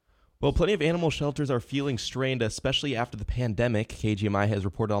Well, plenty of animal shelters are feeling strained, especially after the pandemic. KGMI has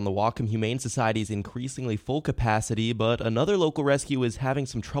reported on the Whatcom Humane Society's increasingly full capacity, but another local rescue is having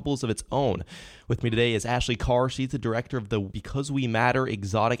some troubles of its own. With me today is Ashley Carr. She's the director of the Because We Matter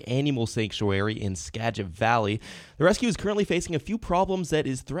Exotic Animal Sanctuary in Skagit Valley. The rescue is currently facing a few problems that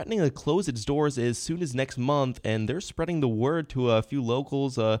is threatening to close its doors as soon as next month, and they're spreading the word to a few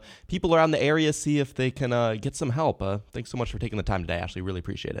locals, people around the area, see if they can get some help. Thanks so much for taking the time today, Ashley. Really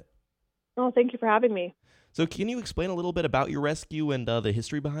appreciate it. Oh, thank you for having me. So can you explain a little bit about your rescue and the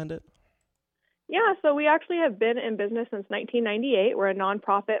history behind it? Yeah, so we actually have been in business since 1998. We're a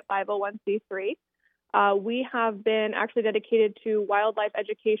nonprofit 501c3. We have been actually dedicated to wildlife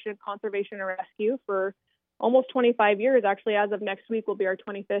education, conservation, and rescue for almost 25 years. Actually, as of next week will be our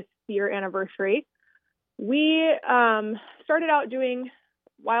 25th year anniversary. We started out doing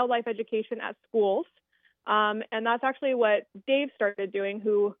wildlife education at schools. And that's actually what Dave started doing,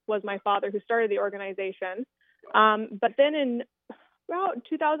 who was my father, who started the organization. But then in about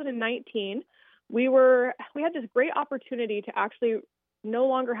 2019, we had this great opportunity to actually no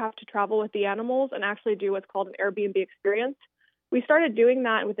longer have to travel with the animals and actually do what's called an Airbnb experience. We started doing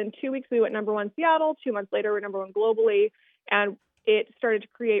that, and within 2 weeks, we went #1 Seattle. 2 months later, we're #1 globally, and it started to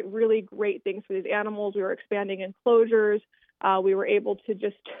create really great things for these animals. We were expanding enclosures. We were able to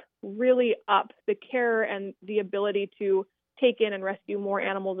just really up the care and the ability to take in and rescue more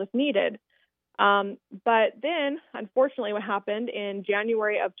animals if needed. But then, unfortunately, what happened in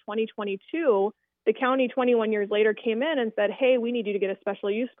January of 2022, the county 21 years later came in and said, hey, we need you to get a special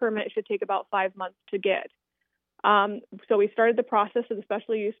use permit. It should take about 5 months to get. So we started the process of the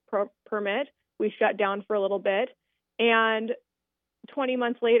special use permit. We shut down for a little bit. And 20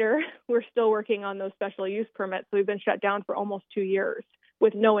 months later, we're still working on those special use permits. So we've been shut down for almost 2 years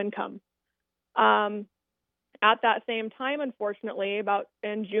with no income. At that same time, unfortunately, about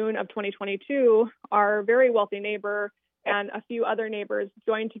in June of 2022, our very wealthy neighbor and a few other neighbors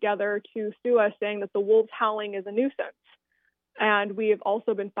joined together to sue us, saying that the wolves howling is a nuisance. And we have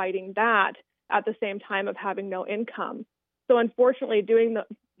also been fighting that at the same time of having no income. So unfortunately, due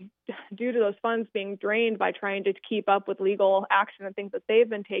to those funds being drained by trying to keep up with legal action and things that they've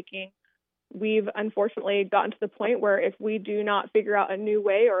been taking, we've unfortunately gotten to the point where if we do not figure out a new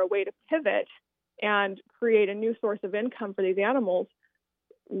way or a way to pivot and create a new source of income for these animals,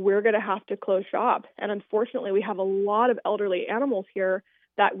 we're going to have to close shop. And unfortunately, we have a lot of elderly animals here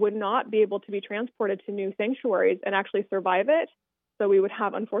that would not be able to be transported to new sanctuaries and actually survive it. So we would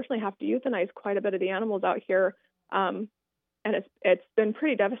unfortunately have to euthanize quite a bit of the animals out here. And it's been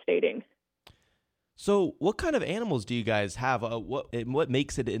pretty devastating. So what kind of animals do you guys have? What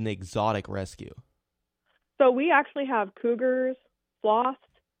makes it an exotic rescue? So we actually have cougars, sloths,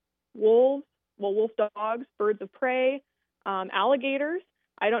 wolves, wolf dogs, birds of prey, alligators.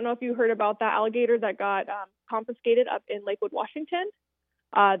 I don't know if you heard about that alligator that got confiscated up in Lakewood, Washington.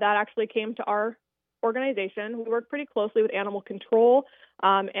 That actually came to our organization. We work pretty closely with animal control.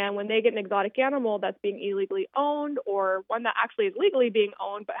 And when they get an exotic animal that's being illegally owned or one that actually is legally being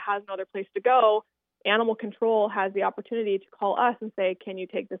owned but has no other place to go, animal control has the opportunity to call us and say, can you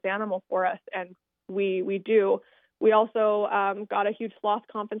take this animal for us? And we do. We also got a huge sloth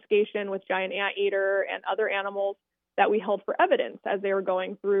confiscation with giant anteater and other animals that we held for evidence as they were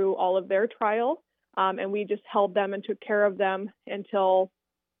going through all of their trial. And we just held them and took care of them until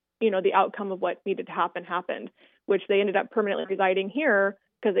the outcome of what needed to happen happened, which they ended up permanently residing here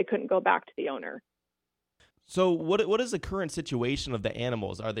because they couldn't go back to the owner. So what is the current situation of the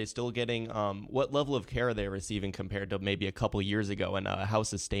animals? Are they still getting, what level of care are they receiving compared to maybe a couple years ago, and how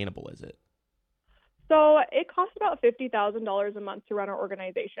sustainable is it? So it costs about $50,000 a month to run our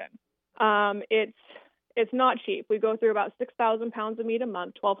organization. It's not cheap. We go through about 6,000 pounds of meat a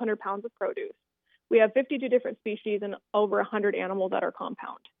month, 1,200 pounds of produce. We have 52 different species and over 100 animals at our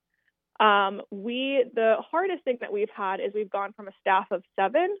compound. The hardest thing that we've had is we've gone from a staff of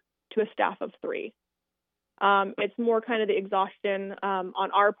 7 to a staff of 3. It's more kind of the exhaustion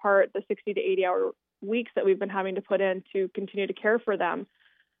on our part, the 60 to 80 hour weeks that we've been having to put in to continue to care for them.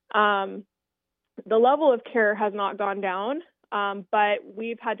 The level of care has not gone down, but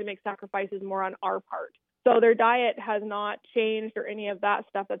we've had to make sacrifices more on our part. So their diet has not changed or any of that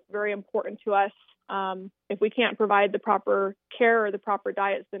stuff. That's very important to us. If we can't provide the proper care or the proper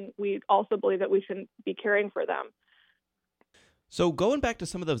diets, then we also believe that we shouldn't be caring for them. So going back to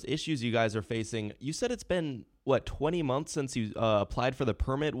some of those issues you guys are facing, you said it's been, 20 months since you applied for the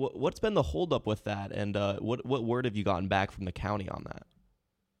permit? What's been the holdup with that, and what word have you gotten back from the county on that?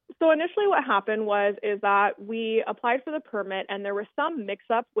 So initially what happened is that we applied for the permit, and there was some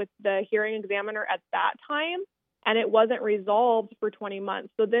mix-up with the hearing examiner at that time. and it wasn't resolved for 20 months.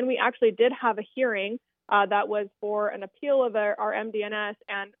 So then we actually did have a hearing that was for an appeal of our MDNS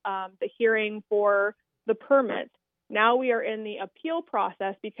and the hearing for the permit. Now we are in the appeal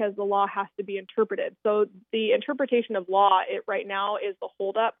process because the law has to be interpreted. So the interpretation of law right now is the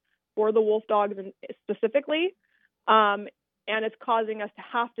holdup for the wolf dogs specifically. And it's causing us to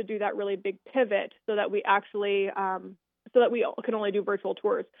have to do that really big pivot so that we actually so that we can only do virtual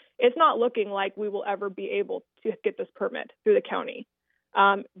tours. It's not looking like we will ever be able to get this permit through the county.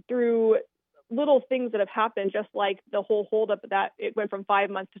 Through little things that have happened, just like the whole holdup that it went from 5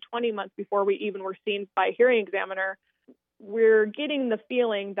 months to 20 months before we even were seen by a hearing examiner, we're getting the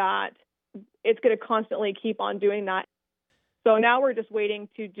feeling that it's going to constantly keep on doing that. So now we're just waiting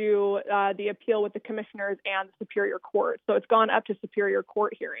to do the appeal with the commissioners and the Superior Court. So it's gone up to Superior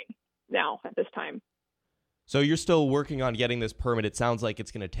Court hearing now at this time. So you're still working on getting this permit. It sounds like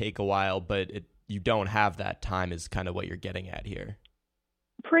it's going to take a while, but you don't have that time is kind of what you're getting at here.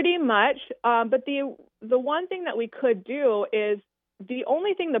 Pretty much. But the one thing that we could do is the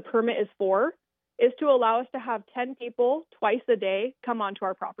only thing the permit is for is to allow us to have 10 people twice a day come onto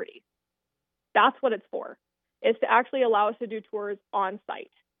our property. That's what it's for. It's to actually allow us to do tours on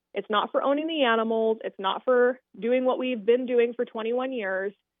site. It's not for owning the animals. It's not for doing what we've been doing for 21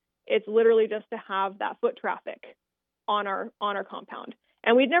 years. It's literally just to have that foot traffic on our compound.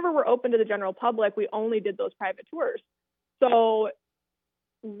 And we never were open to the general public. We only did those private tours. So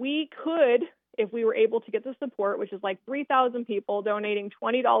we could, if we were able to get the support, which is like 3,000 people donating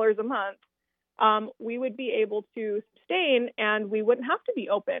 $20 a month, we would be able to sustain, and we wouldn't have to be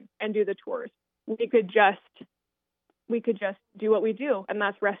open and do the tours. We could just do what we do, and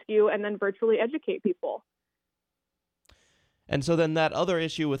that's rescue and then virtually educate people. And so then that other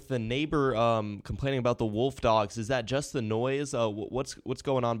issue with the neighbor complaining about the wolf dogs, is that just the noise? What's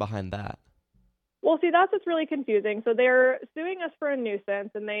going on behind that? Well, see, that's what's really confusing. So they're suing us for a nuisance,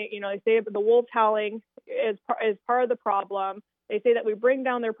 and they say that the wolves howling is part of the problem. They say that we bring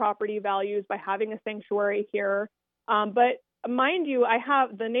down their property values by having a sanctuary here. But mind you, I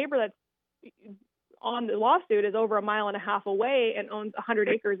have the neighbor that's on the lawsuit is over 1.5 miles away and owns 100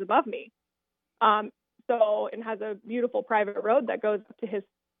 acres above me. And has a beautiful private road that goes to his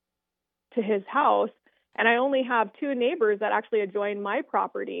house. And I only have 2 neighbors that actually adjoin my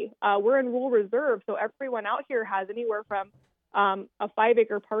property. We're in rural reserve, so everyone out here has anywhere from a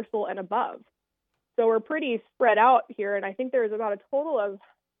 5-acre parcel and above. So we're pretty spread out here, and I think there's about a total of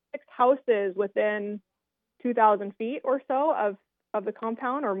 6 houses within 2,000 feet or so of the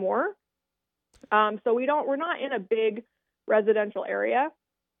compound or more. So we're not in a big residential area.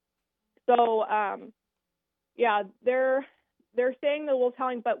 So they're saying the wolf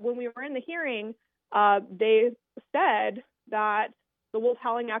howling, but when we were in the hearing, they said that the wolf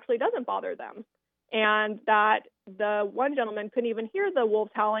howling actually doesn't bother them, and that the one gentleman couldn't even hear the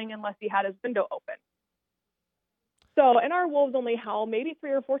wolves howling unless he had his window open. So, and our wolves only howl maybe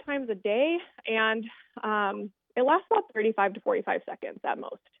 3 or 4 times a day, and it lasts about 35 to 45 seconds at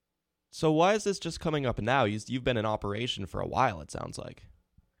most. So why is this just coming up now? You've been in operation for a while, it sounds like.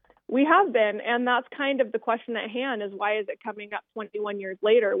 We have been, and that's kind of the question at hand, is why is it coming up 21 years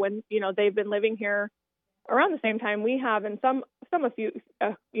later when, they've been living here around the same time we have, and some a few,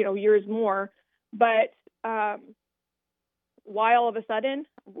 years more. But why all of a sudden?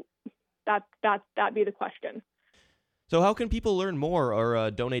 That'd be the question. So how can people learn more or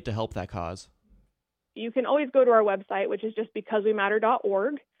donate to help that cause? You can always go to our website, which is just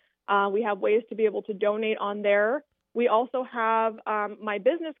becausewematter.org. We have ways to be able to donate on there. We also have my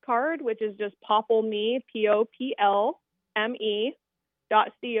business card, which is just poppleme,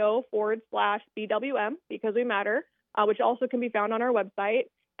 POPLME.co/BWM, Because We Matter, which also can be found on our website.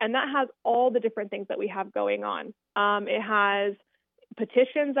 And that has all the different things that we have going on. It has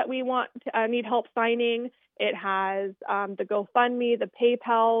petitions that we need help signing. It has the GoFundMe, the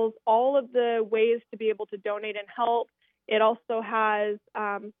PayPals, all of the ways to be able to donate and help. It also has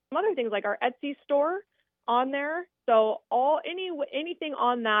some other things like our Etsy store on there. So anything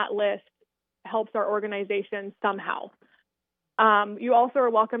on that list helps our organization somehow. You also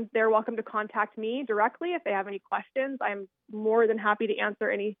are welcome to contact me directly if they have any questions. I'm more than happy to answer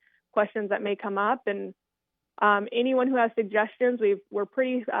any questions that may come up. And anyone who has suggestions, we're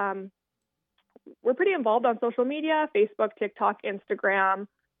pretty involved on social media: Facebook, TikTok, Instagram,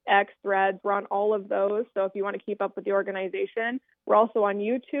 X, Threads. We're on all of those. So if you want to keep up with the organization, we're also on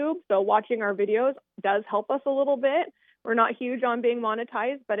YouTube. So watching our videos does help us a little bit. We're not huge on being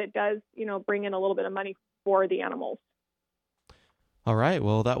monetized, but it does, bring in a little bit of money for the animals. All right.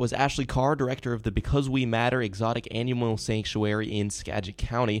 Well, that was Ashley Carr, director of the Because We Matter Exotic Animal Sanctuary in Skagit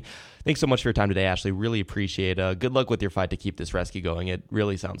County. Thanks so much for your time today, Ashley. Really appreciate it. Good luck with your fight to keep this rescue going. It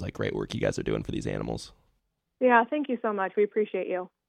really sounds like great work you guys are doing for these animals. Yeah, thank you so much. We appreciate you.